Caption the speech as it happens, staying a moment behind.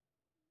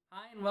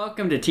And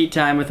welcome to Tea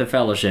Time with the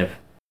Fellowship.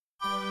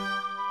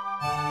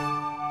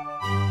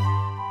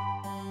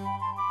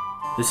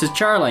 This is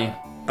Charlie.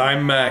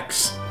 I'm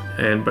Max.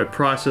 And by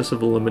process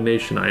of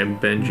elimination, I am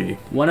Benji.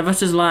 One of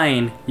us is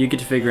lying. You get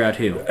to figure out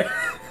who.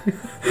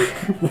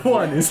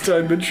 One is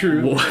telling the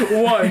truth.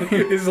 One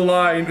is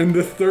lying, and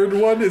the third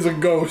one is a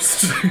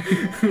ghost.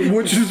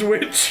 Which is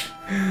which?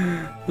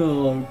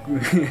 Oh.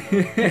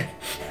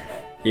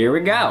 Here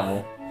we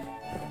go.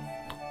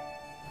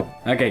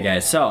 Okay,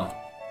 guys, so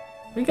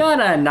we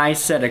got a nice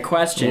set of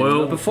questions.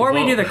 Well, but before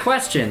we do the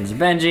questions,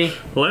 Benji.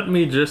 Let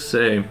me just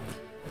say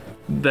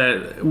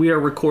that we are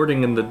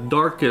recording in the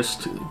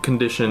darkest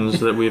conditions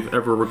that we've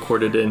ever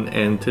recorded in,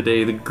 and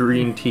today the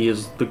green tea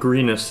is the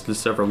greenest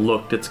it's ever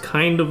looked. It's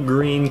kind of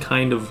green,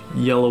 kind of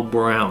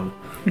yellow-brown.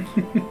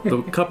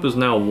 The cup is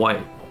now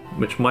white,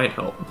 which might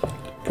help.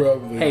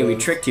 Probably. Hey, we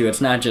tricked you.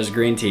 It's not just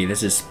green tea.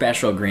 This is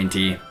special green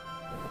tea.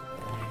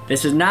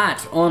 This is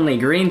not only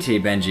green tea,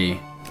 Benji.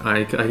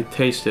 I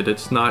tasted.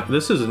 It's not.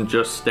 This isn't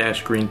just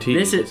Stash green tea.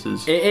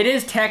 It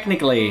is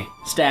technically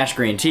Stash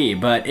green tea,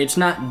 but it's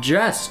not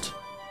just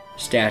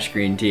Stash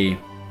green tea.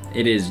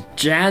 It is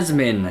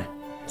Jasmine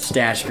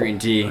Stash green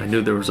tea. I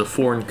knew there was a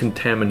foreign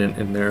contaminant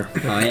in there.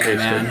 Oh yeah,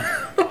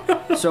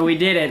 man. So we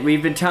did it.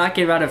 We've been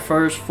talking about it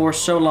for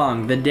so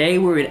long. The day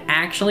where we'd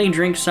actually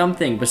drink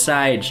something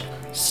besides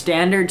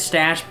standard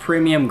Stash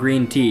premium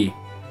green tea.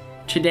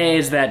 Today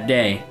is that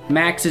day.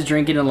 Max is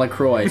drinking a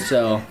LaCroix,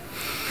 so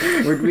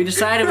we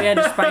decided we had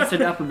to spice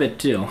it up a bit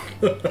too.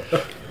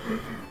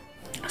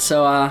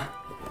 So,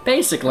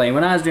 basically,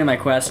 when I was doing my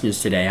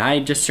questions today, I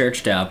just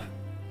searched up,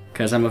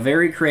 because I'm a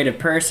very creative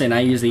person, I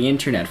use the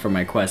internet for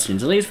my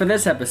questions, at least for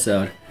this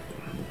episode.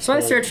 So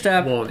I searched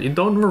up... Well, you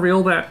don't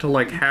reveal that till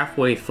like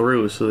halfway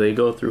through, so they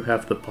go through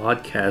half the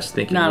podcast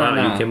thinking,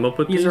 wow, you came up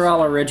with these? These are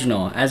all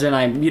original, as in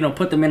I,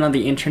 put them in on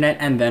the internet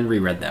and then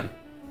reread them.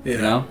 Yeah.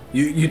 You know?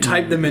 You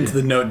type them into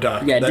the note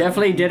doc. Yeah,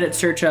 definitely did it.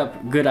 Search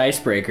up good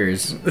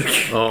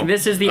icebreakers. Oh,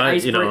 This is the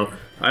icebreaker.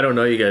 I don't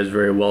know you guys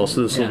very well,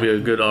 so this will be a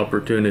good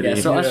opportunity. Yeah,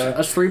 so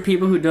us three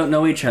people who don't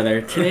know each other,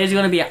 today's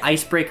going to be an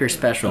icebreaker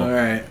special. All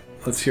right,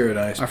 let's hear an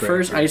icebreaker. Our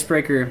first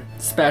icebreaker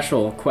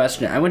special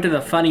question. I went to the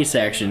funny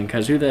section,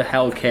 because who the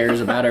hell cares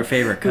about our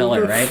favorite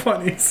color, right?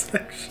 Funny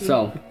section.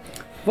 So,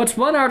 what's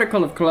one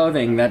article of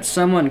clothing that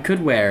someone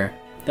could wear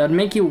that would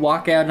make you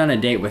walk out on a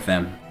date with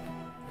them?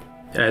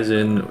 As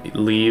in,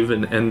 leave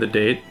and end the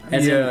date?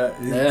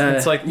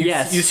 It's like you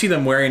yes. see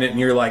them wearing it and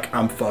you're like,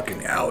 I'm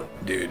fucking out,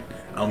 dude.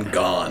 I'm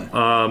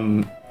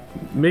gone.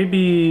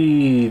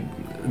 Maybe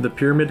the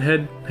pyramid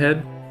head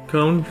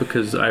cone,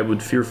 because I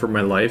would fear for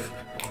my life.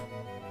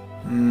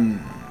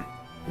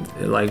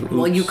 Like, oops,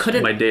 Well, you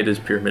couldn't- my date is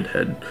pyramid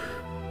head.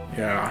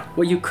 Yeah.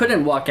 Well, you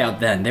couldn't walk out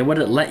then. They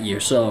wouldn't let you,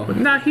 so...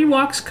 Nah, he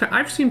walks...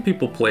 I've seen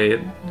people play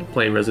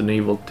Resident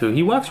Evil 2.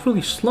 He walks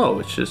really slow.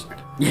 It's just...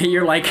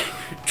 You're like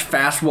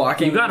fast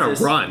walking. You gotta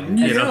run,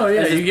 you know?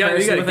 Yeah, As you gotta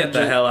person with get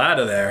the hell out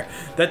of there.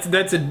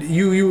 That's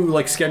you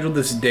like scheduled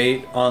this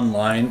date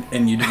online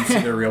and you didn't see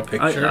the real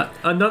picture.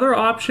 Another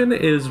option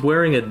is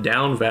wearing a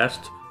down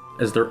vest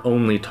as their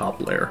only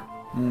top layer.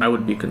 I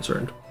would be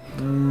concerned.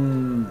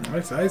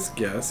 I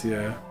guess,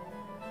 yeah.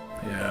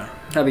 Yeah.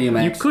 How about you,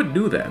 Max? You could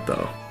do that,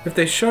 though. If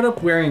they showed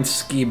up wearing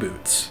ski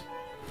boots.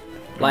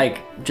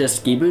 Like, just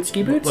ski boots?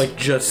 Like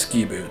just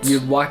ski boots.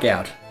 You'd walk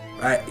out.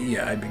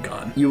 I'd be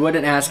gone. You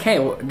wouldn't ask, hey,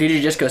 did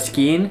you just go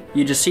skiing?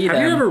 You just see them.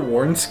 Have you ever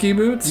worn ski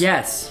boots?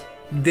 Yes.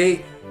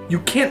 You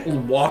can't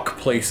walk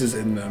places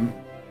in them.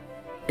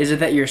 Is it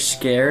that you're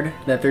scared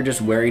that they're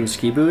just wearing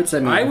ski boots?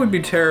 I would be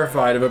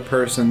terrified of a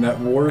person that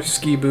wore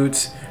ski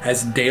boots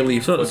as daily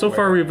footwear. So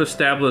far we've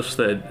established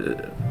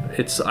that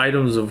it's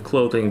items of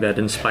clothing that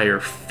inspire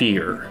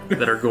fear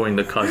that are going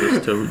to cause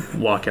us to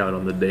walk out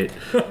on the date.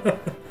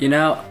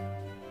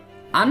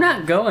 I'm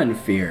not going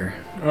fear.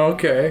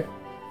 Okay.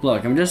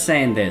 Look, I'm just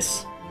saying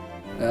this.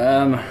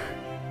 I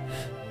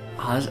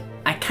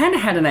kind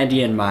of had an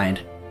idea in mind.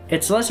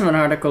 It's less of an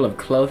article of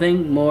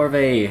clothing, more of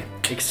a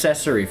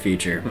accessory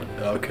feature.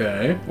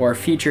 Okay. Or a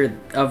feature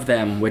of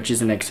them, which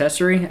is an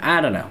accessory? I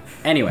don't know.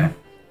 Anyway.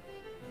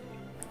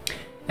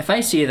 If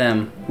I see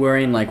them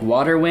wearing like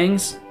water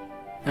wings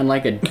and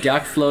like a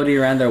duck floating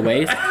around their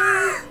waist,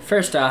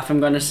 first off, I'm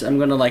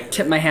gonna like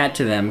tip my hat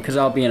to them because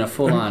I'll be in a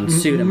full-on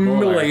suit and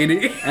bowler.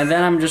 Milady. And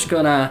then I'm just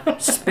gonna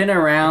spin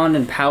around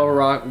and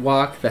power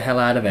walk the hell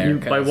out of there.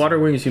 By water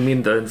wings, you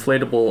mean the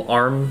inflatable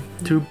arm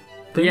tube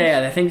things?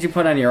 Yeah, the things you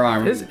put on your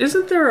arm.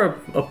 Isn't there a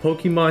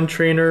Pokemon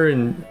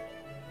trainer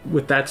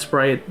with that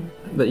sprite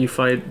that you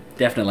fight?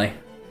 Definitely.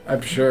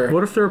 I'm sure.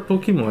 What if they're a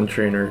Pokemon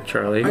trainer,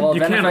 Charlie? Well,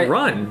 you can't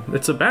run.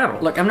 It's a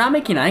battle. Look, I'm not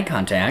making eye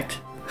contact.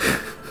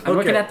 I'm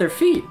looking at their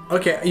feet.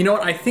 Okay, you know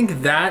what? I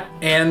think that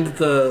and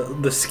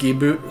the ski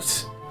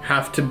boots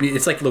have to be.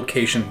 It's like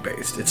location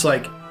based. It's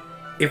like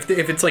if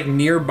it's like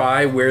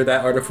nearby where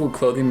that article of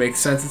clothing makes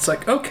sense. It's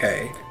like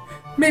okay,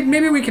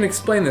 maybe we can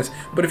explain this.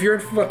 But if you're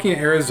in fucking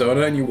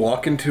Arizona and you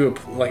walk into a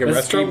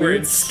restaurant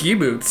wearing ski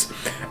boots,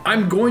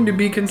 I'm going to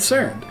be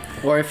concerned.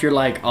 Or if you're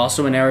like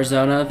also in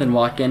Arizona, then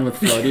walk in with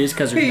floaties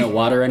because there's no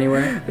water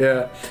anywhere.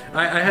 Yeah,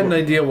 I had an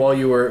idea while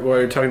you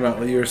were talking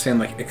about, you were saying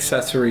like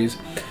accessories.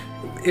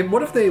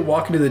 What if they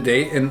walk into the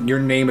date and your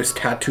name is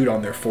tattooed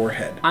on their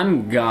forehead?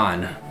 I'm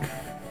gone.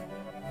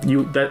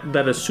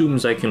 That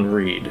assumes I can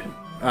read.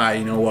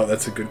 You know what?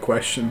 That's a good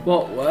question.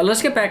 Well,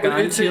 let's get back on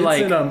It's to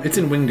like. it's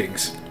in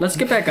Wingdings. Let's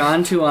get back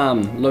on to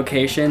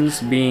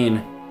locations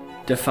being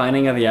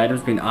defining of the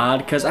items being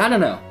odd, because I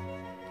don't know.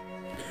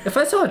 If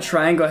I saw a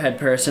triangle head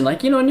person,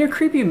 like, in your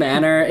creepy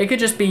manner, it could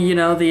just be,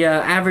 the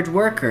average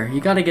worker.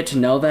 You gotta get to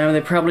know them.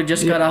 They probably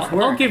just got off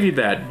work. I'll give you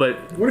that, but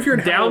What if you're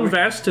in down Halloween?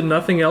 vest and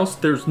nothing else?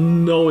 There's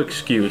no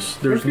excuse.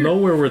 There's if you're-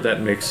 nowhere where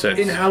that makes sense.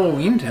 In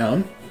Halloween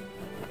Town.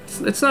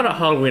 It's not a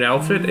Halloween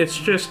outfit. It's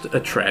just a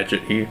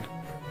tragedy.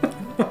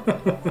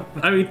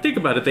 I mean, think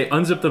about it. They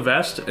unzip the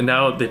vest and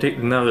now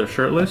they're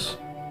shirtless.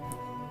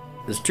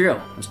 It's true.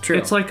 It's true.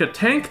 It's like a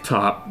tank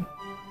top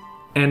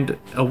and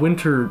a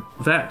winter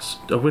vest,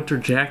 a winter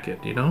jacket.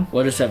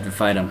 We'll just have to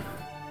fight them.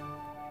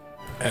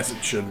 As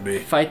it should be.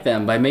 Fight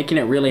them by making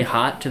it really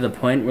hot to the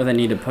point where they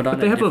need to put on.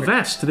 They have a different-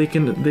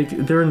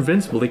 vest. They're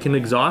invincible. They can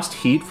exhaust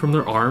heat from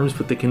their arms,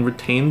 but they can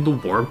retain the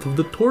warmth of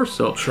the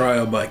torso.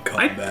 Trial by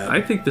combat. I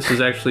think this is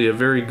actually a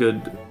very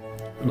good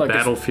Look, it's-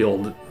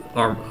 battlefield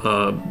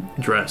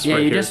dress. Yeah, right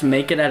you here. just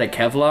make it out of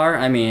Kevlar.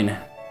 I mean,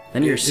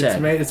 then you're set.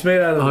 It's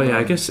made out of. Oh yeah,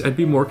 I guess I'd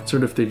be more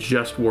concerned if they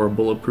just wore a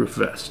bulletproof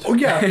vest. Oh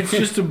yeah, it's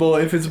just a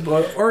bullet. If it's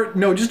or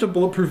no, just a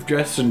bulletproof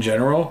dress in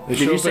general. They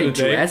Did show you up say in a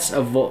day. dress?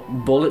 A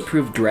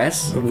bulletproof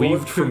dress?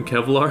 Weaved from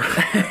Kevlar.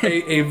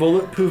 A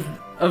bulletproof.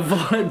 A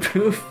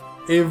bulletproof.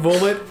 A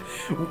bullet.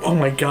 Oh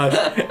my god.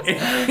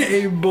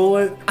 A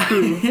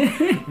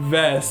bulletproof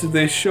vest. If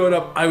they showed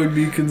up, I would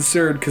be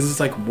concerned because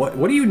it's like,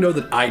 what do you know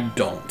that I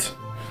don't?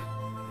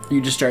 You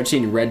just start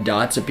seeing red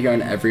dots appear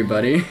on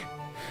everybody.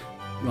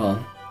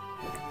 Well,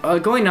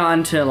 going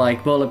on to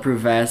like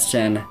bulletproof vests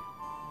and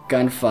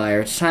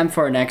gunfire, it's time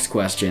for our next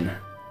question.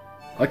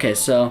 Okay,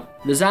 so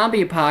the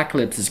zombie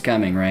apocalypse is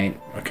coming, right?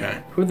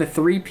 Okay. Who are the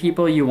 3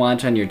 people you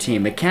want on your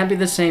team? It can't be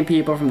the same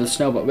people from the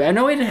snowball. I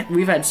know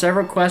we've had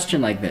several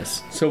questions like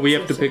this. So we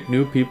have to pick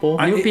new people.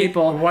 New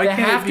people. why They can't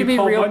it have to be be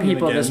Paul real Bunyan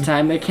people again? this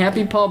time. They can't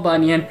be Paul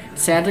Bunyan.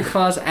 Santa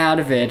Claus out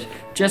of it.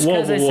 Just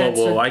Whoa, because whoa, I whoa, said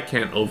whoa! so. I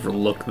can't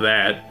overlook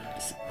that.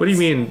 What do you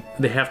mean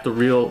they have to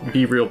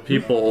be real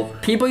people?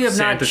 People you have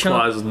Santa not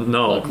chosen. Claus,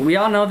 no. Look, we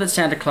all know that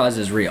Santa Claus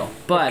is real,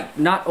 but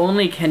not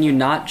only can you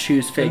not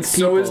choose fake And people.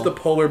 so is the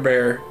polar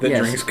bear that Yes.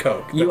 drinks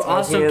Coke. You That's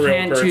also a real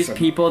can't choose person.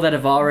 people that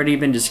have already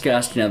been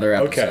discussed in other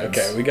episodes.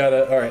 Okay, we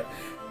gotta. All right.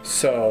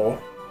 So,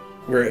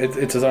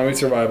 it's a zombie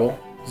survival,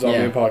 zombie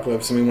Yeah.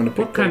 apocalypse, and we want to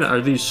pick. What kind of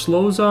are these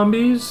slow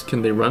zombies?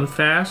 Can they run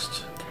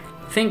fast?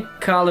 Think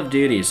Call of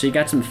Duty. So you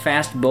got some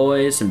fast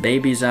boys, some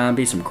baby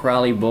zombies, some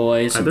crawly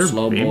boys, Are some there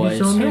slow baby boys.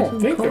 zombies? I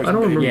don't think there's I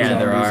don't remember baby Yeah,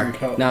 there zombies are. in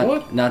Call- Not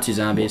What? Nazi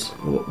zombies.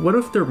 What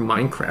if they're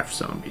Minecraft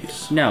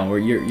zombies? No,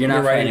 you're not You're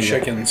riding fighting them.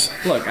 chickens.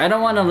 Look, I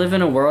don't want to live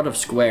in a world of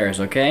squares,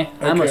 okay?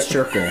 I'm a Okay.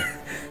 circle.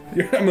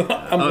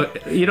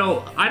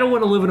 I don't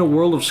want to live in a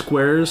world of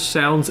squares.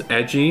 Sounds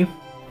edgy,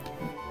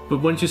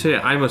 but once you say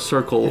I'm a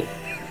circle,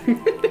 you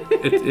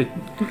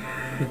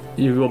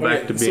go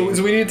back to being.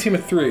 So we need a team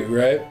of 3,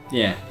 right?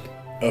 Yeah.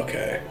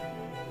 Okay.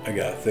 I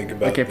gotta think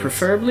about Okay, this.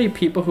 preferably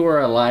people who are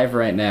alive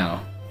right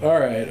now. All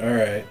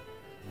right.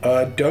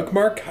 Doug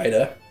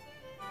Markida.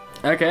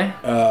 Okay.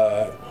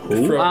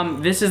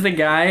 From, This is the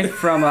guy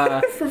from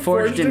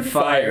Forged in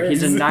Fire.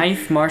 He's a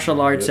knife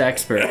martial arts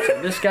expert.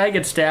 So this guy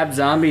gets stabbed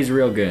zombies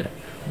real good.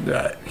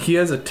 he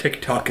has a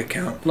TikTok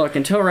account. Look,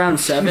 until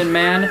round 7,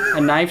 man, a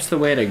knife's the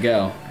way to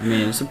go. I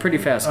mean, it's a pretty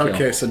fast kill.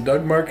 Okay, so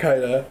Doug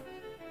Markida.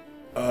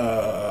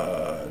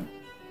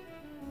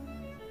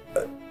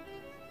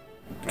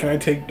 Can I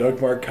take Doug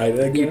Markida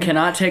again? You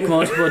cannot take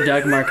multiple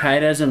Doug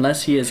Markitas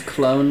unless he is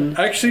cloned.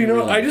 Actually,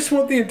 I just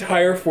want the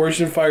entire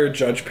Forged in Fire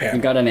judge You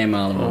panel. gotta name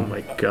all of Oh them.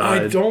 my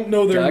god! I don't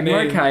know their Doug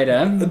name.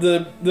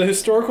 Markida. The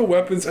historical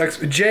weapons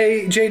expert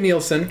Jay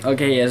Nielsen.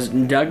 Okay, he has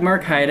Doug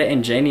Markida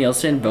and Jay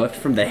Nielsen, both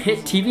from the hit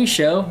TV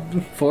show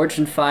Forged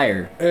in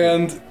Fire.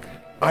 And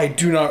I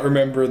do not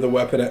remember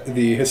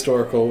the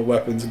historical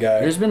weapons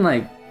guy. There's been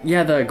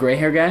the gray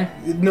hair guy.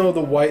 No,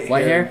 the white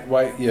hair?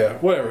 White, yeah,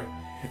 whatever.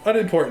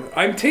 Unimportant.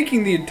 I'm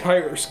taking the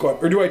entire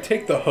squad, or do I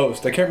take the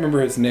host? I can't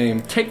remember his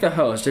name. Take the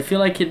host. I feel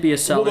like he'd be a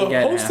solid Well, the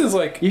guy. to host have. is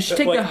like You should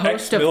take the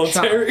host of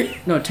ex-military.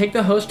 Chopped. No, take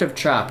the host of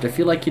Chopped. I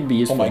feel like he'd be Oh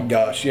useful. my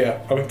gosh,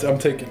 yeah, I'm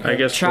taking. I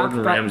guess Chopped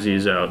Gordon by-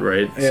 Ramsay's out,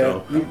 right? Yeah.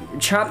 So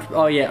Chopped.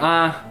 Oh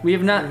yeah. We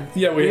have not.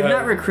 Yeah, we have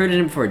have. not recruited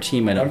him for a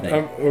team. I don't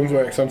think. I'm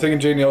sorry, so I'm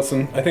taking Jay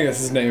Nielsen. I think that's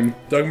his name.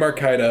 Doug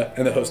Markida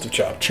and the host of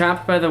Chopped.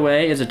 Chopped, by the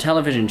way, is a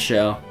television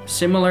show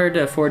similar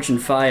to Forged in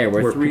Fire,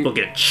 where where 3 people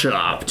get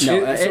chopped.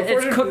 No, So it's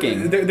Forged-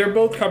 cooking. They're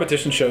both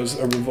competition shows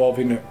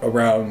revolving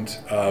around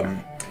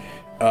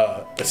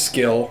a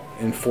skill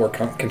in 4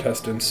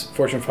 contestants.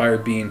 Forged in Fire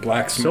being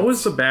blacksmith. So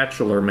is The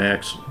Bachelor,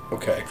 Max.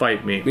 Okay.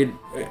 Fight me. We-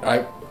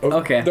 Okay.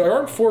 Okay. There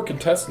aren't 4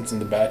 contestants in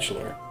The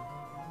Bachelor.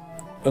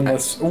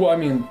 Unless, well, I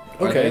mean,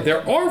 okay,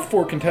 there? there are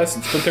 4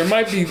 contestants, but there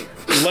might be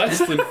less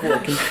than 4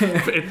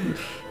 contestants.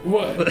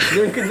 What?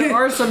 There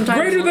are sometimes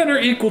Greater than or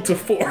equal to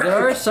 4.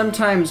 there are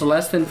sometimes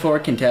less than 4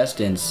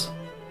 contestants.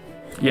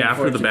 Yeah,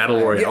 after the battle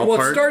Yeah, royale Yeah, well,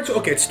 part.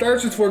 it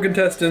starts with 4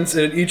 contestants,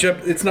 and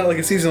it's not like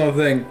a seasonal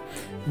thing,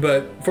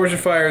 but Fortune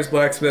Fires,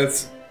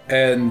 Blacksmiths,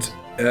 and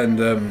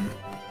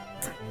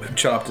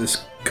Chopped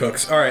as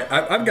cooks. All right,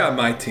 I've got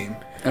my team.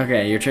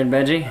 Okay, your turn,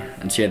 Benji.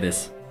 Let's hear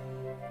this.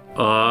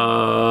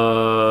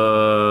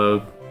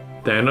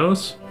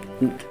 Thanos?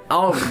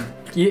 Oh,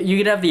 you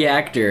could have the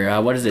actor.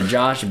 What is it,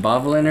 Josh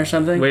Bovelin or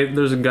something? Wait,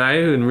 there's a guy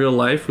in real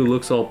life who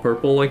looks all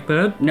purple like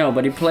that? No,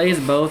 but he plays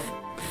both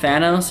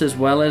Thanos as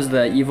well as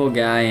the evil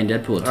guy in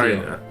Deadpool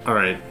 2.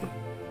 Alright.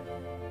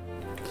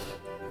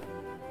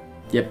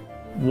 Yep.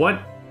 What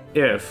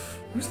if...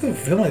 Who's the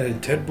villain in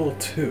Deadpool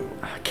 2?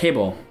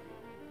 Cable.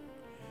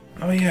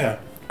 Oh yeah.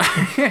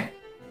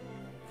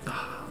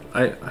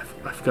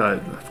 I've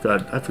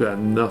got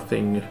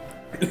nothing.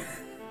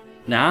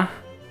 Nah?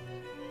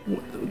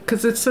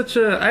 Because it's such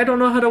a... I don't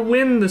know how to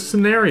win this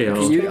scenario.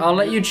 I'll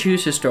let you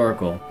choose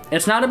historical.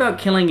 It's not about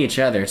killing each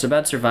other, it's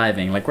about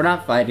surviving. Like, we're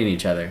not fighting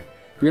each other.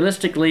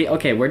 Realistically,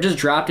 okay, we're just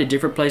dropped at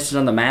different places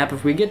on the map.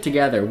 If we get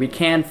together, we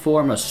can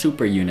form a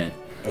super unit.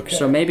 Okay.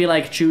 So maybe,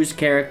 like, choose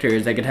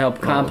characters that could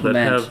help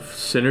complement. That have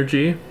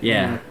synergy.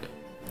 Yeah.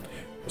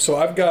 So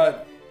I've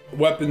got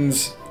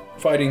weapons,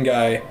 fighting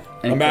guy,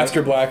 And a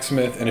master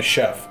blacksmith, and a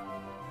chef.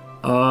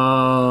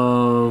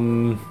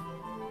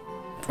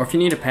 Or if you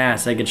need a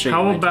pass, I could show you.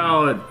 How my team.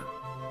 about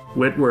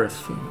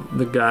Whitworth,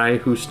 the guy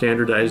who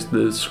standardized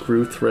the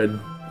screw thread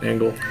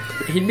angle?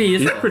 He'd be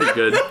He's useful. pretty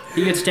good.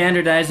 He could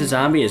standardize the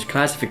zombie, his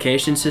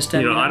classification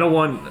system. You know, I don't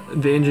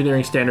want the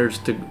engineering standards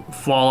to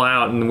fall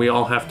out and we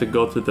all have to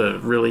go through the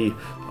really,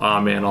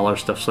 oh man, all our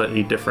stuff's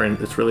slightly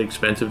different. It's really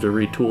expensive to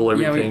retool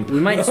Yeah, everything. we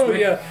might. Oh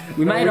yeah.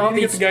 We might all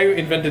need be. to get the guy who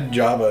invented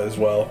Java as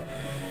well.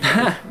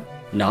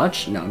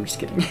 Notch? No, I'm just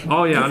kidding.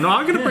 Oh yeah, no,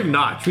 I'm gonna bring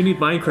Notch. We need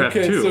Minecraft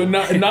Okay, too. so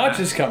Notch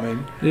is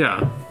coming.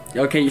 Yeah,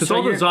 Okay, because so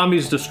all the your,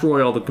 zombies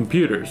destroy all the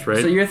computers,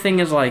 right? so your thing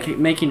is like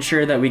making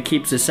sure that we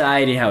keep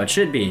society how it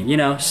should be. You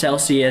know,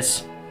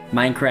 Celsius,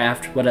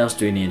 Minecraft. What else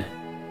do we need?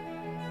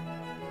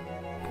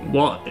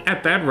 Well,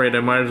 at that rate, I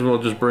might as well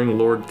just bring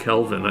Lord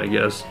Kelvin, I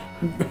guess.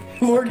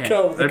 Lord Okay.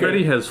 Kelvin. I bet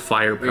he has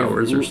fire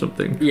powers or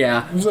something.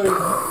 Yeah. Who's a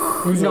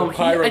No,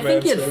 I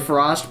think he had pyromancer.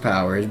 frost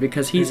powers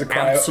because he's He's a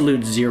cryo-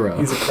 absolute zero.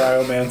 He's a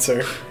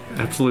cryomancer.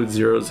 Absolute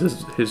Zero's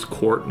his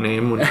court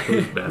name when he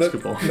plays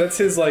basketball. That's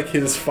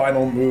his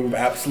final move,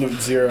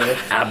 Absolute Zero.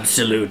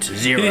 Absolute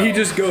zero. He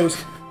just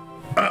goes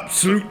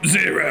Absolute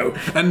Zero,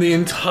 and the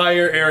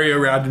entire area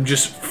around him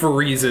just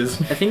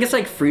freezes. I think it's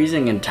like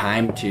freezing in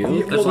time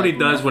too. That's what he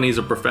does when he's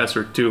a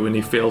professor too, and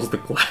he fails the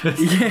class.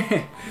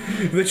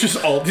 He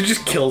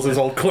just kills his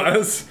whole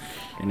class.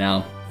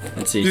 Now,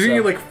 let's see. Do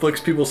you think so- he flicks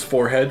people's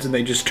foreheads and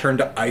they just turn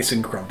to ice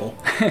and crumble?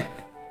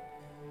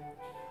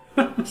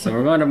 So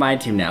we're going to my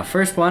team now.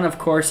 First one, of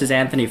course, is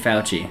Anthony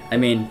Fauci. I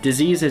mean,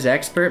 disease is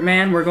expert,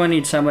 man. We're going to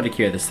need someone to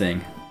cure this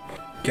thing.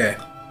 Okay.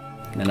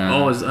 And,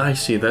 I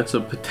see. That's a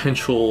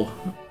potential.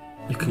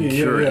 You can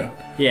cure it.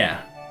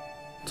 yeah.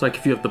 It's like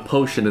if you have the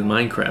potion in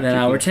Minecraft. Then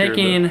you can we're cure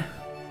taking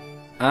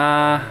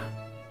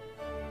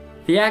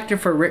the actor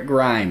for Rick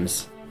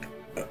Grimes.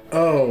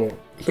 Oh.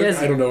 He has-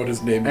 I don't know what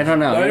his name is. I don't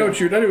know. I know what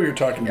you're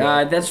talking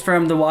about. That's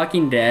from The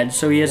Walking Dead.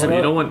 So he has You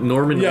a. don't want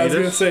Norman Yeah, I Reedus, was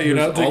gonna say, you're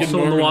who's not taking also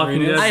in The Norman Walking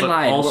Reedus? Dead, I but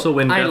lied. also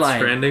in I Death lied.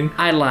 Stranding.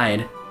 I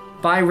lied.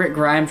 By Rick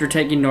Grimes, we're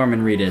taking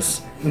Norman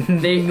Reedus.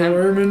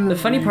 The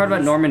funny part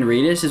about Norman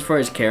Reedus is for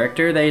his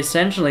character, they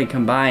essentially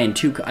combine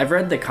two. I've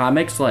read the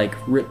comics like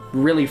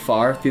really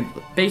far through,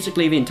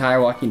 basically the entire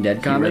Walking Dead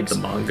I read comics, the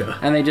manga.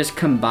 and they just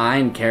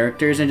combined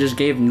characters and just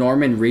gave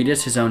Norman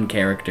Reedus his own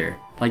character.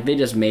 Like they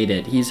just made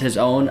it. He's his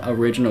own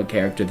original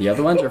character. The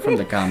other ones are from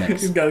the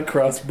comics. He's got a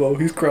crossbow.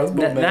 He's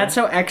crossbow man. That's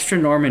how extra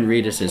Norman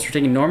Reedus is. We're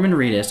taking Norman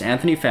Reedus,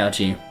 Anthony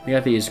Fauci. We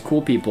got these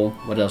cool people.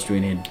 What else do we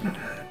need?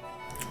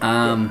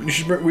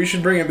 We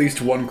should bring at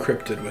least one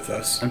cryptid with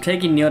us. I'm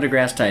taking Neil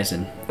deGrasse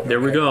Tyson. There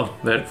we go.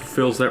 That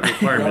fulfills that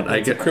requirement. I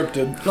It's a get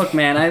cryptid. Look,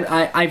 man,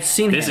 I've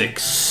seen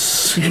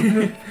physics.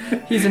 him.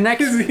 He's an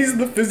He's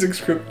the physics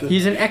cryptid.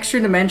 He's an extra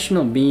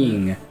dimensional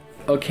being.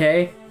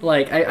 Okay,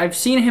 like I've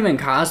seen him in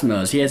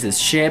Cosmos. He has his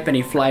ship and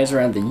he flies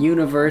around the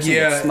universe. And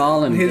it's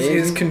small and big.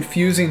 his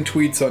confusing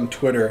tweets on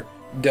Twitter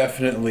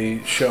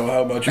definitely show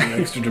how much of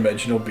an extra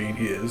dimensional being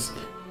he is.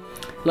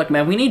 Look,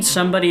 man, we need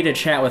somebody to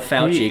chat with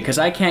Fauci because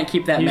I can't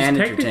keep that He's man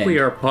technically entertained.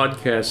 our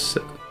podcast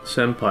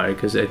senpai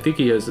because I think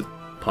he has a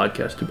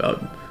podcast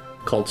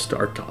called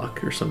Star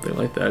Talk or something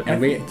like that.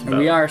 And It's about-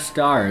 we are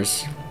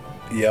stars.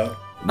 Yeah.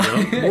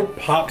 We're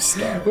pop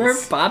stars. We're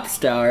pop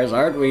stars,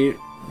 aren't we?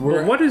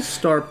 Well, what is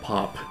Star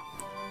Pop?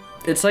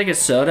 It's like a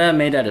soda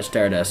made out of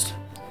stardust.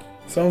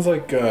 Sounds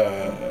like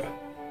the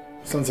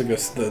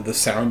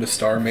sound a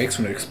star makes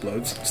when it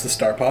explodes. It's the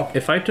star pop.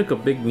 If I took a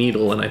big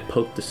needle and I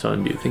poked the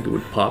sun, do you think it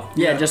would pop?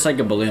 Yeah, just like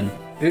a balloon.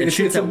 It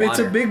shoots at it's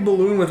water. a big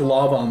balloon with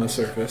lava on the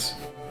surface.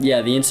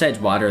 Yeah, the inside's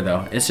water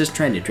though. It's just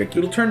trying to trick you.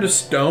 It'll turn to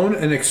stone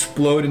and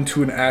explode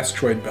into an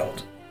asteroid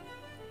belt.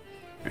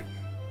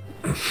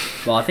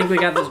 Well, I think we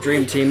got this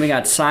dream team. We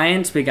got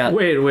science. We got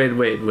Wait.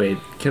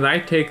 Can I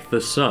take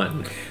the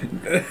sun?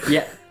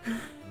 yeah.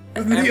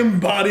 The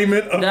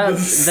embodiment of the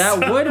sun.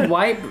 That would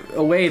wipe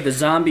away the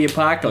zombie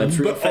apocalypse.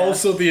 real But fast.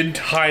 also the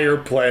entire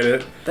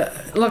planet.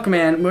 Look,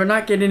 man, we're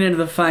not getting into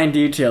the fine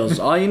details.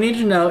 All you need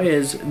to know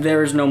is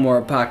there is no more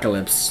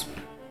apocalypse.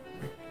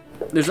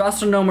 There's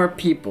also no more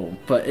people,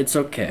 but it's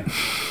okay.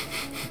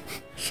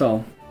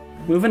 So,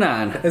 moving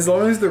on. As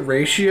long as the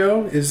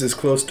ratio is as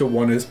close to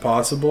 1 as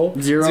possible.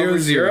 Zero over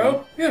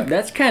zero. Yeah,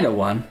 That's kind of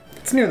one.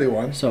 it's nearly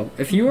 1. So,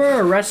 if you were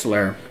a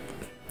wrestler,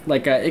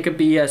 like it could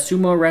be a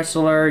sumo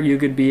wrestler, you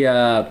could be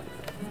a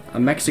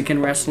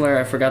Mexican wrestler.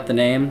 I forgot the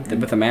name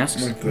with the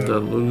masks. Like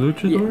The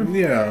luchador?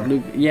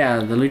 yeah. Yeah,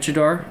 the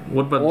luchador.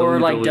 What about Or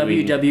like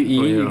WWE? WWE,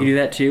 Oh, yeah. you could do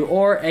that too.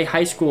 Or a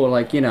high school,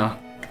 like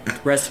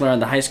wrestler on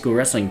the high school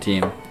wrestling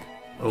team.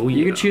 Oh yeah.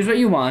 You could choose what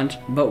you want,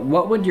 but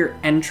what would your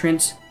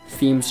entrance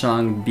theme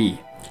song be?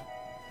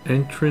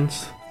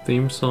 Entrance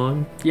theme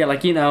song. Yeah,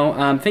 like think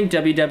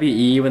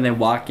WWE when they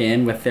walk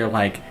in with their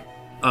like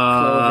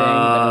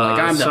like,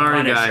 I'm the sorry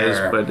Punisher.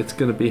 guys, but it's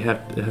gonna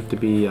have to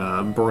be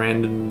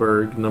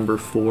Brandenburg number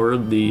 4,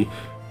 the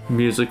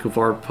music of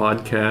our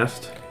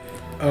podcast.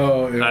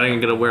 Oh, yeah. I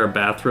ain't gonna wear a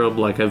bathrobe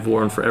like I've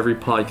worn for every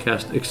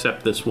podcast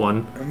except this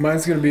one.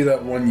 Mine's gonna be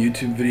that one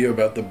YouTube video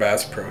about the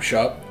Bass Pro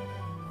Shop.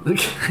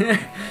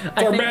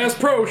 For Bass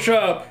Pro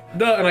Shop!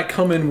 Duh. And I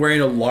come in wearing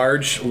a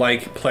large,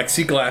 like,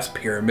 plexiglass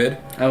pyramid.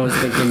 I was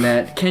thinking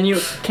that. Can I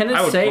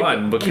it would say?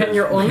 run, because Can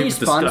your only we've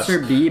sponsor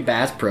discussed- be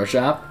Bass Pro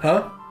Shop?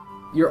 Huh?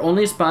 Your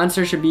only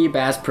sponsor should be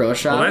Bass Pro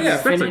Shop. Well,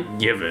 that's, You're that's a fini-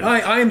 given.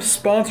 I am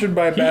sponsored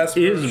by Bass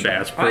Pro is Shop.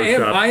 Bass Pro I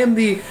am, Shop.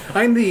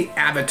 I am the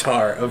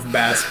avatar of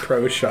Bass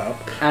Pro Shop.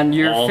 and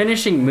your all-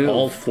 finishing move.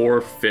 All 4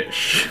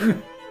 fish.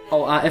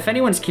 If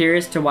anyone's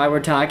curious to why we're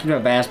talking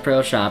about Bass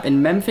Pro Shop,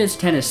 in Memphis,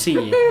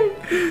 Tennessee,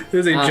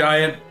 There's a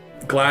giant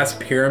glass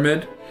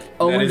pyramid.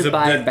 Owned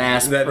by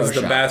Bass That Pro is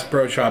the Shop. Bass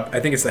Pro Shop. I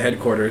think it's the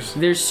headquarters.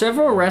 there's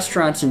several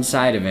restaurants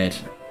inside of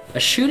it, a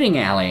shooting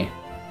alley,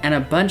 and a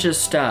bunch of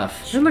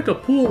stuff. There's like a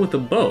pool with a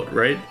boat,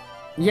 right?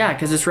 Yeah,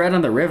 because it's right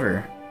on the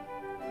river.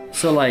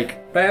 So,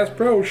 like, Bass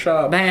Pro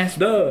Shop. Bass-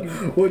 Duh.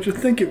 What'd you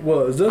think it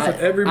was? Doesn't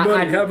everybody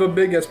I'd- have a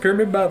big ass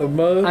pyramid by the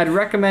mud? I'd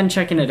recommend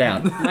checking it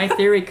out. My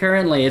theory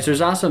currently is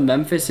there's also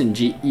Memphis in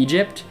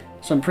Egypt,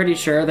 so I'm pretty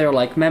sure they're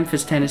like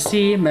Memphis,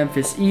 Tennessee,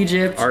 Memphis,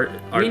 Egypt. Are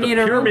we the need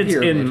a real pyramids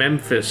pyramid. in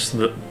Memphis?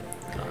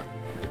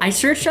 I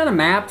searched on a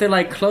map, they're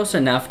like close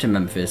enough to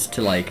Memphis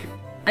to like,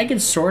 I can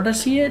sorta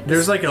see it.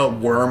 There's like a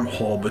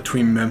wormhole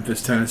between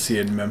Memphis, Tennessee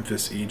and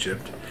Memphis,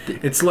 Egypt.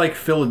 It's like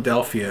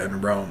Philadelphia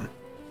and Rome.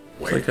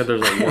 It's like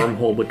there's a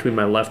wormhole between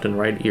my left and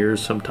right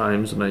ears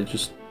sometimes, and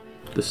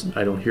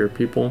I don't hear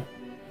people.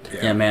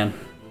 Yeah, man.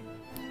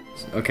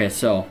 Okay,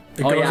 so.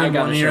 It goes I in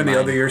gotta one share ear, the mine.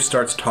 other ear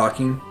starts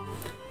talking.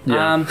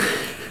 Yeah.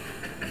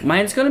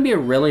 Mine's gonna be a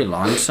really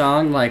long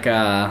song, like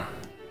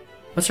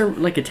what's a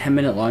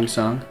 10-minute long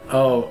song?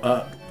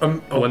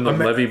 When the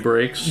levee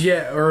breaks.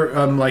 Yeah,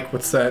 or like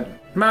what's that?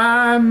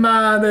 My,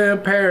 the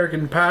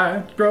American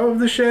Pie drove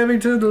the Chevy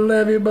to the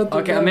levee, but the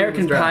Okay, road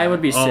American was dry. Pie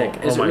would be sick.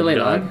 Is oh it my really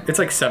God. long? It's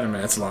like 7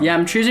 minutes long. Yeah,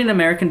 I'm choosing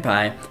American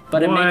Pie,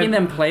 but I'm What? making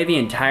them play the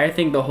entire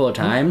thing the whole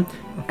time,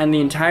 and the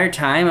entire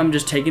time I'm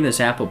just taking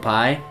this apple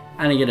pie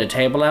and I get a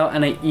table out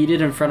and I eat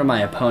it in front of my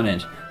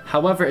opponent.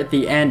 However, at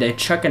the end I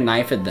chuck a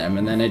knife at them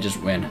and then I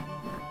just win.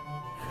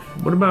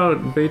 What about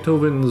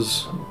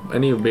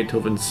any of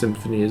Beethoven's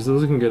symphonies?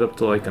 Those can get up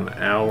to like an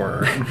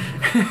hour.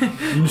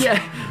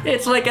 Yeah,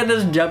 it's like at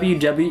this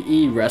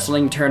WWE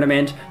wrestling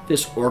tournament,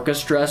 this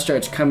orchestra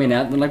starts coming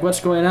out and they're like, what's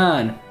going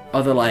on?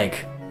 Oh, they're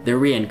like, the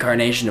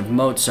reincarnation of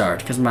Mozart,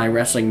 because my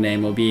wrestling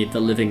name will be The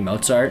Living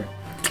Mozart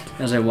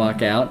as I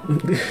walk out.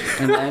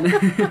 And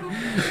then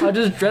I'll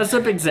just dress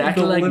up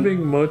exactly like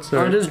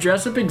Mozart. I'll just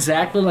dress up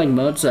exactly like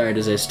Mozart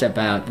as I step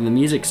out and the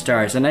music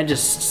starts and I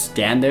just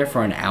stand there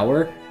for an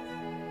hour.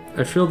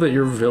 I feel that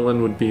your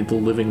villain would be the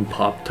living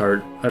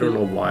Pop-Tart. I don't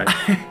know why.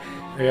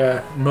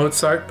 Yeah,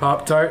 Mozart,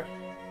 Pop-Tart,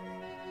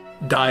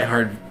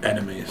 die-hard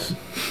enemies.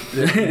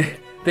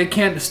 They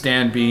can't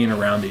stand being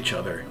around each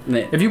other.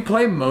 If you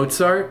play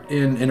Mozart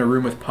in a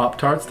room with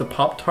Pop-Tarts, the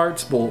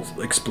Pop-Tarts will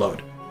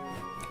explode.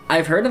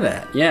 I've heard of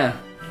that, yeah.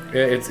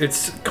 Yeah,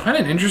 it's kind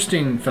of an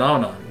interesting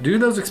phenomenon. Do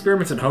those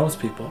experiments at homes,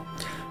 people.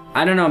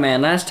 I don't know,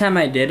 man. Last time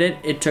I did it,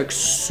 it took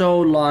so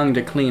long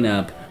to clean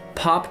up.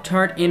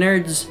 Pop-Tart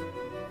innards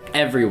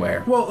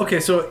everywhere. Well, okay,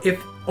 so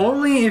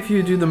only if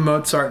you do the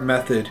Mozart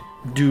method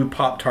do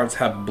Pop-Tarts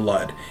have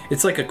blood.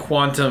 It's like a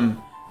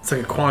quantum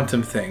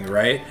thing,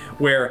 right?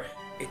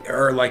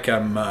 Or like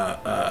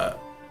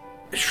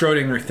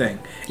Schrodinger thing.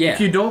 Yeah. If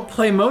you don't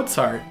play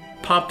Mozart,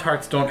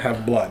 Pop-Tarts don't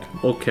have blood.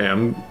 Okay,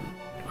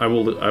 I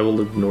will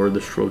ignore the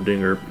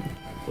Schrodinger.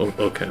 Oh,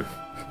 okay.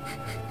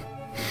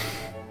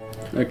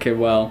 Okay,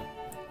 well,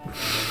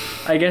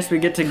 I guess we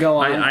get to go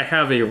on. I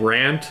have a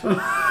rant.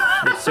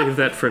 We'll save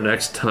that for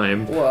next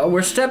time. Well,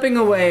 we're stepping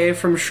away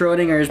from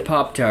Schrodinger's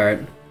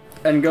Pop-Tart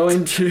and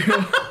going to...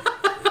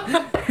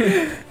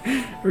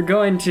 we're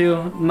going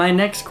to my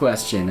next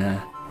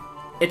question.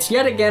 It's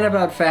yet again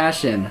about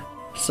fashion,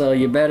 So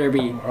you better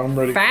be I'm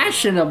ready.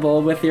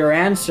 fashionable with your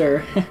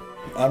answer.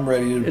 I'm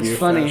ready to It's be a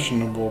funny.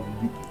 fashionable.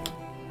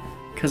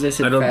 Because I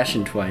said I don't-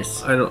 fashion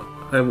twice.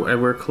 I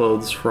wear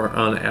clothes for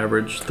on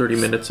average 30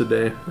 minutes a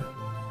day.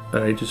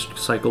 I just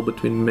cycle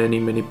between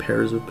many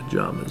pairs of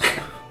pajamas.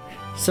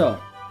 So,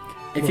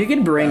 if you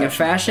could bring a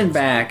fashion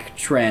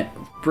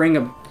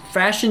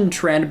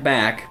trend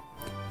back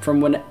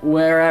from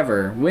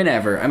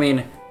whenever. I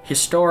mean,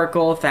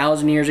 historical,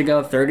 1,000 years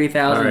ago,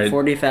 30,000, All right.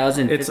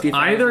 40,000, It's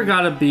 50,000. either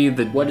gotta be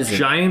the What is it?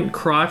 giant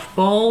crotch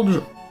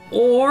bulge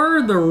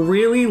or the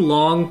really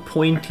long,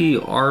 pointy,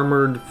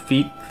 armored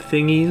feet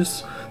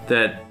thingies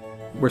that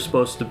were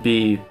supposed to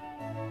be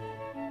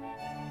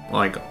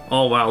like,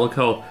 oh wow, look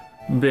how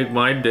big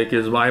my dick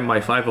is. I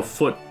have a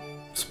foot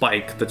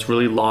spike that's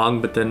really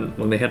long, but then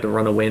when they had to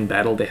run away in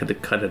battle, they had to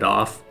cut it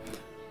off.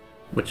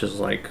 Which is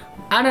like,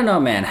 I don't know,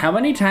 man. How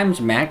many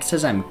times Max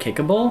says I'm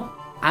kickable?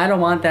 I don't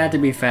want that to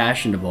be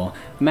fashionable.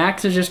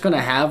 Max is just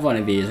gonna have one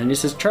of these, and he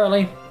says,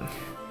 Charlie,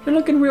 you're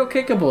looking real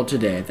kickable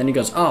today. Then he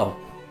goes, oh,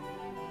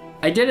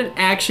 I didn't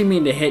actually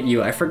mean to hit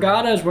you. I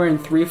forgot I was wearing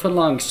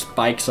 3-foot-long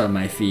spikes on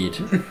my feet.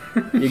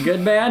 You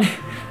good, man?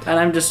 And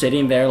I'm just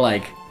sitting there,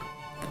 like,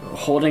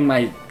 holding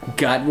my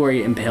gut where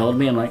he impaled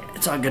me. I'm like,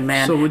 it's all good,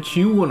 man. so what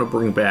you want to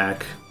bring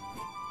back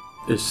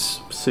is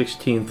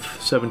 16th,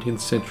 17th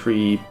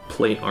century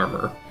plate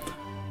armor.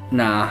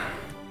 Nah.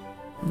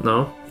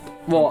 No?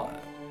 Well,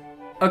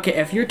 okay,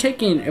 if we're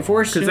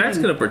Because assuming... that's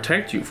going to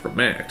protect you from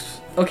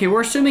Max. Okay,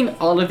 we're assuming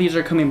all of these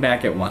are coming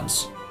back at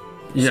once.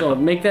 Yeah. So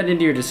make that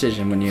into your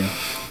decision when you...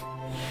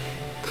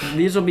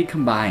 These will be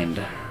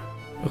combined.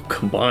 Oh,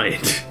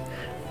 combined.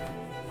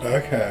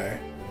 Okay.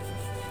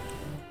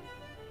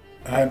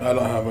 I don't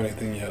have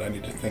anything yet. I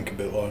need to think a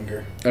bit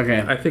longer.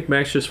 Okay. I think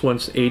Max just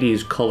wants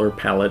 80s color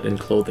palette and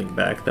clothing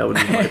back. That would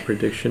be my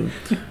prediction.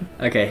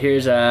 Okay,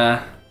 here's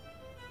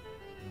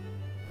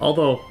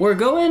Although, we're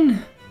going,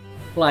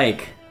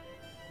 like,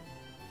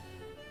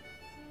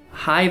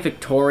 high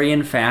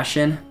Victorian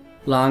fashion,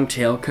 long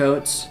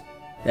tailcoats,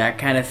 that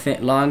kind of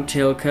thing. Long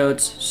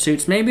tailcoats,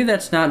 suits. Maybe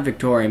that's not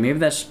Victorian. Maybe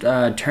that's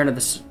turn of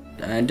the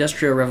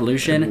Industrial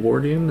Revolution.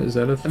 Edwardian, is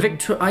that a thing?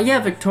 Yeah,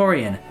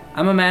 Victorian.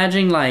 I'm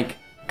imagining, like,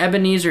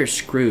 Ebenezer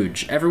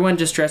Scrooge. Everyone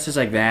just dresses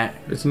like that.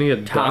 Isn't he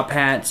a Top duck?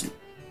 hats.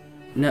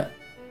 No.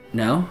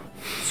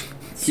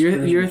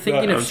 You're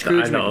thinking of I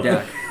Scrooge know.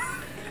 McDuck.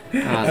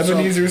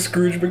 Ebenezer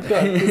Scrooge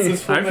McDuck. This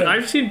is for men.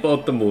 I've seen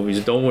both the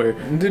movies, don't worry.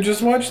 Did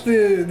just watch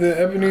the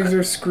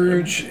Ebenezer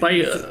Scrooge By,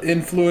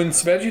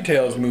 influenced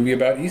VeggieTales movie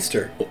about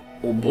Easter.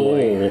 Oh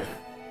boy.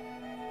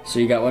 Oh. So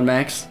you got one,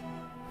 Max?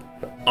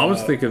 I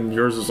was thinking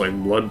yours is like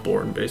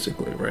Bloodborne,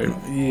 basically, right?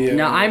 Yeah.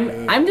 Now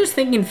I'm just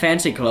thinking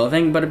fancy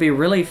clothing, but it'd be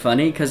really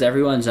funny because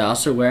everyone's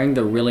also wearing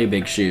the really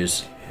big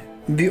shoes.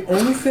 The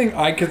only thing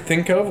I could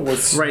think of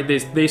was Right,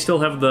 they still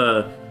have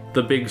the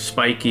big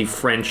spiky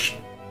French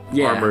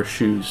Yeah. armor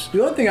shoes.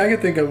 the only thing I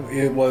could think of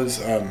it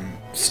was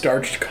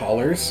starched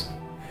collars.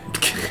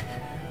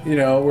 You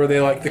know, where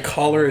they like the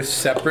collar is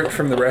separate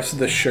from the rest of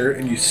the shirt,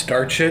 and you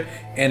starch it,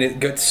 and it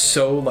gets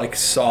so like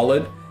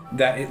solid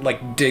that it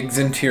like digs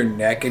into your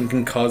neck and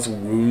can cause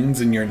wounds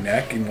in your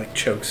neck and like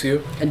chokes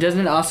you. And doesn't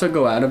it also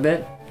go out a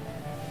bit?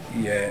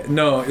 Yeah,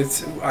 no,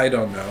 I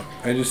don't know.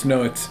 I just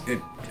know it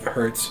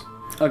hurts.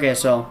 Okay,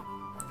 so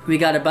we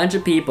got a bunch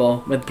of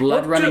people with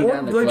blood running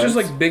down their clothes. Just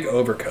like big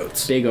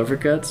overcoats. big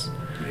overcoats.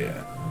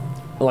 Yeah.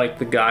 Like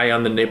the guy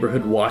on the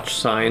neighborhood watch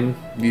sign.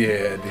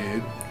 Yeah,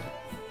 dude.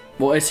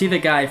 Well, is he the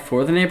guy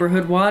for the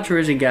neighborhood watch, or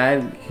is he a guy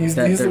He's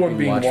that the they're one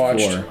being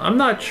watched. for? I'm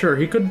not sure.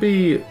 He could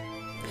be.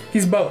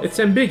 He's both. It's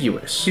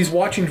ambiguous. He's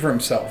watching for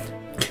himself.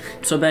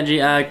 So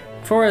Benji,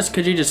 for us,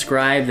 could you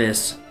describe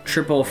this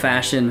triple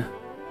fashion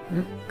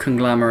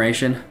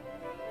conglomeration?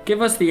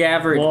 Give us the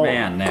average Well,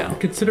 man now.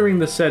 Considering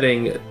the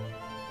setting,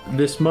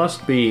 this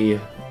must be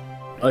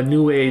a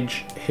new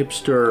age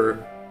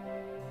hipster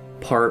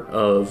part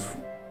of,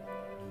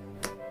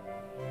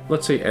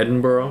 let's say,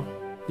 Edinburgh,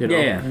 you know,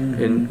 Yeah.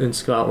 in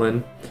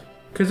Scotland.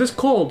 Because it's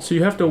cold, so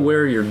you have to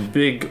wear your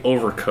big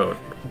overcoat.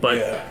 But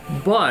Yeah.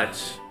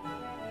 but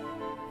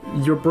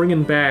you're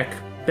bringing back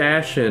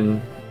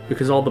fashion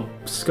because all the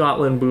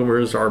Scotland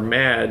boomers are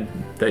mad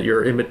that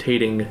you're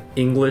imitating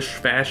English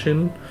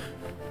fashion.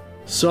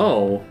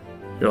 So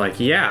you're like,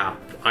 yeah,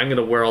 I'm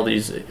gonna wear all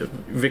these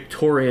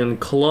Victorian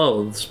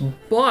clothes,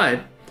 but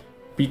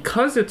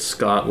because it's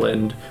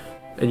Scotland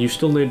and you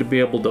still need to be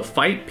able to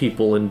fight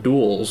people in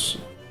duels,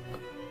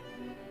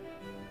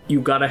 you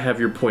gotta have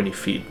your pointy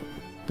feet.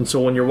 And so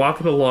when you're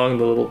walking along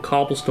the little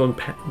cobblestone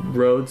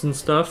roads and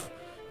stuff,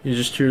 you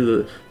just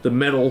hear the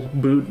metal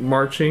boot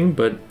marching,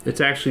 but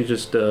it's actually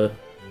just a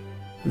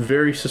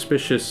very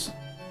suspicious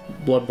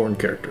Bloodborne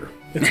character.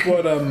 It's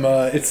what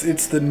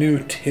it's the new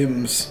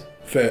Tim's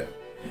fit.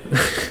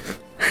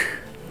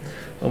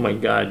 Oh my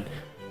god.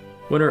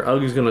 When are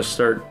Uggs gonna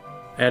start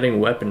adding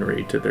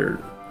weaponry to their...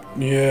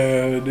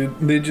 Yeah,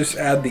 they just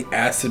add the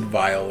acid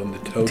vial in the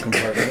toe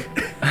compartment.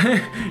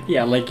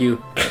 Yeah, like you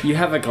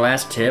have a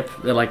glass tip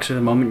that, like, so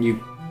the moment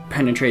you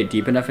penetrate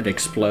deep enough, it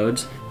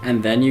explodes,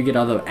 and then you get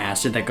all the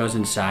acid that goes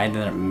inside, and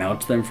then it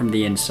melts them from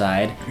the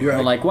inside. Yeah.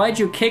 They're like, why'd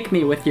you kick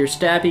me with your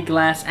stabby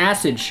glass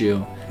acid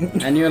shoe?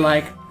 And you're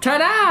like,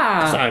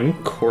 ta-da! I'm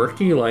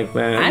quirky like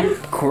that. I'm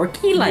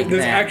quirky like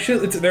There's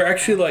that. they're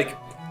actually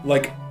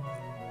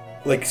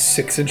like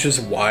 6 inches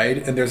wide,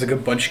 and there's like a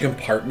bunch of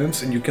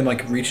compartments, and you can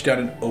like reach down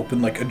and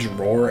open like a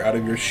drawer out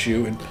of your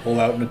shoe and pull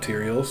out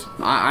materials.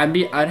 I'd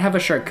have a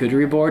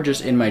charcuterie board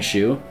just in my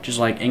shoe, just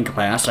like in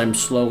class. I'm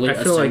slowly I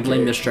feel like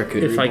assembling the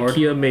charcuterie if board.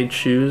 IKEA made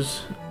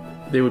shoes,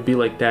 they would be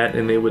like that,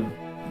 and they would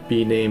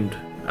be named,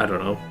 I don't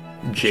know,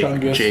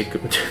 Chungus.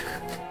 Jacob.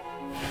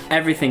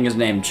 Everything is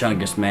named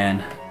Chungus,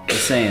 man.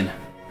 Just saying.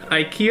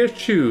 IKEA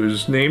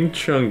shoes named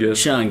Chungus.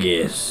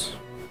 Chungus.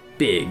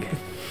 Big.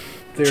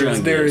 There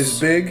Chungus. is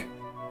big,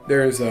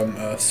 there's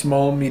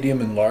small, medium,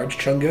 and large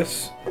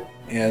Chungus,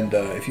 and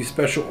if you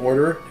special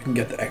order, you can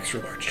get the extra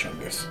large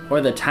Chungus. Or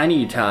the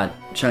tiny tot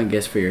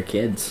Chungus for your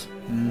kids.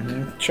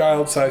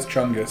 Child-sized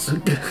Chungus.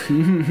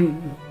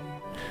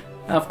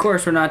 Of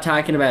course, we're not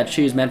talking about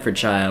shoes meant for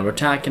child. We're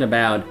talking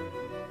about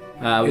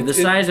the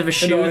size of a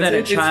shoe that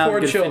a child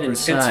could fit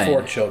inside. It's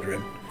for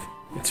children.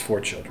 It's for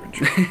children.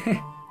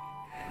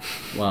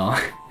 Well,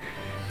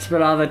 that's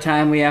about all the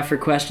time we have for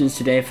questions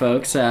today,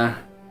 folks.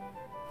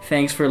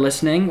 Thanks for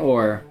listening,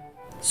 or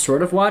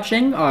sort of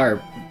watching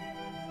our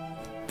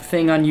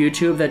thing on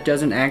YouTube that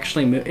doesn't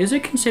actually move. Is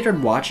it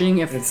considered watching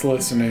It's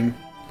listening.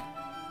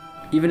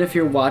 even if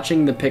you're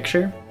watching the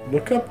picture?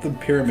 Look up the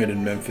pyramid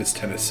in Memphis,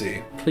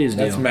 Tennessee. Please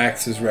do. That's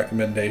Max's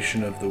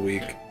recommendation of the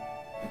week.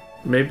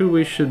 Maybe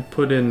we should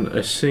put in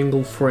a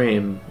single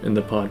frame in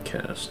the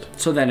podcast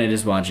So then it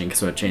is watching,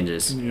 so it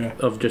changes. Yeah.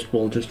 of just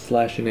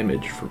flash an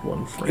image for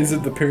one frame. Is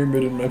it the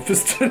pyramid in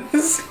Memphis,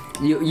 Tennessee?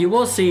 You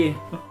will see.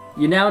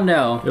 You now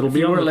know. It'll if be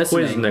you on were the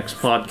listening. quiz next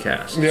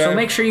podcast. Yeah. So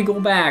make sure you go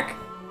back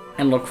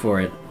and look for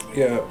it.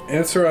 Yeah.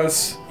 Answer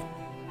us.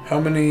 How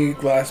many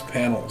glass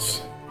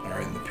panels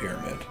are in the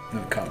pyramid in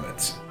the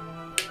comments?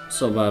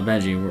 So,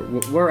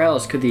 Benji, where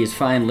else could these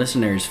fine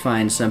listeners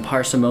find some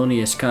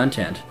parsimonious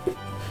content?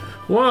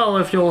 Well,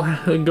 if you'll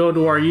go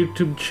to our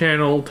YouTube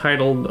channel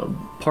titled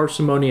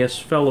Parsimonious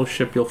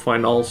Fellowship, you'll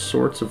find all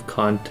sorts of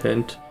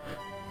content.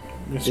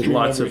 We stream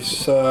Lots every of-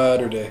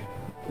 Saturday.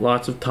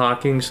 Lots of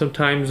talking,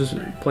 sometimes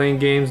playing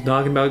games,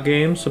 talking about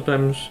games,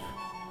 sometimes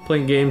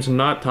playing games and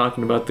not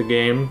talking about the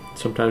game,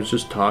 sometimes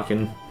just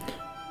talking,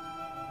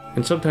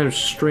 and sometimes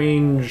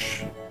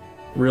strange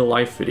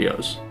real-life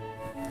videos.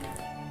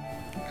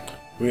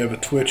 We have a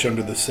Twitch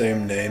under the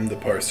same name, the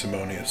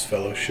Parsimonious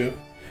Fellowship.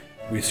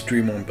 We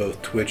stream on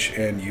both Twitch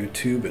and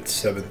YouTube at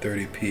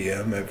 7:30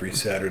 p.m. every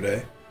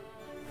Saturday.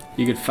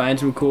 You could find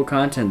some cool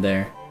content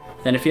there.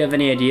 Then if you have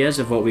any ideas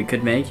of what we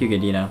could make, you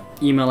could,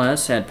 email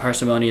us at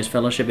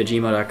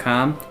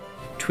parsimoniousfellowship@gmail.com,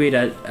 tweet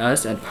at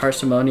us at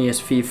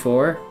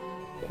parsimoniousfee4,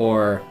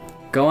 or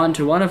go on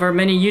to one of our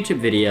many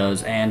YouTube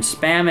videos and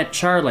spam at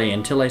Charlie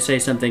until I say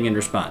something in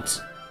response.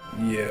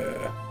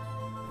 Yeah.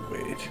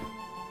 Wait.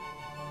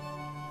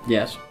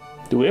 Yes.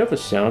 Do we have a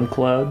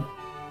SoundCloud?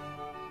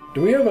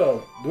 Do we have a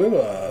Do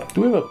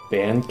we have a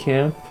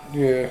Bandcamp?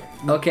 yeah.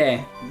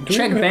 Okay, Do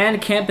check we have-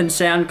 Bandcamp and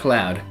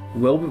SoundCloud.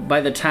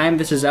 By the time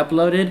this is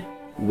uploaded,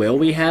 will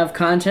we have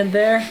content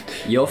there?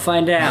 You'll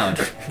find out.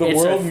 The It's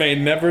world a, may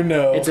never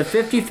know. It's a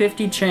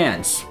 50-50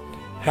 chance.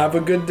 Have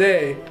a good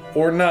day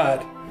or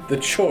not. The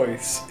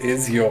choice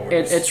is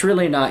yours. It's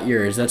really not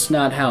yours. That's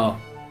not how.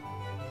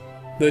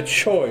 The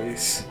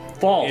choice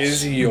False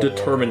is yours.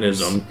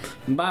 determinism.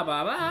 Bye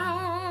bye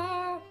bye.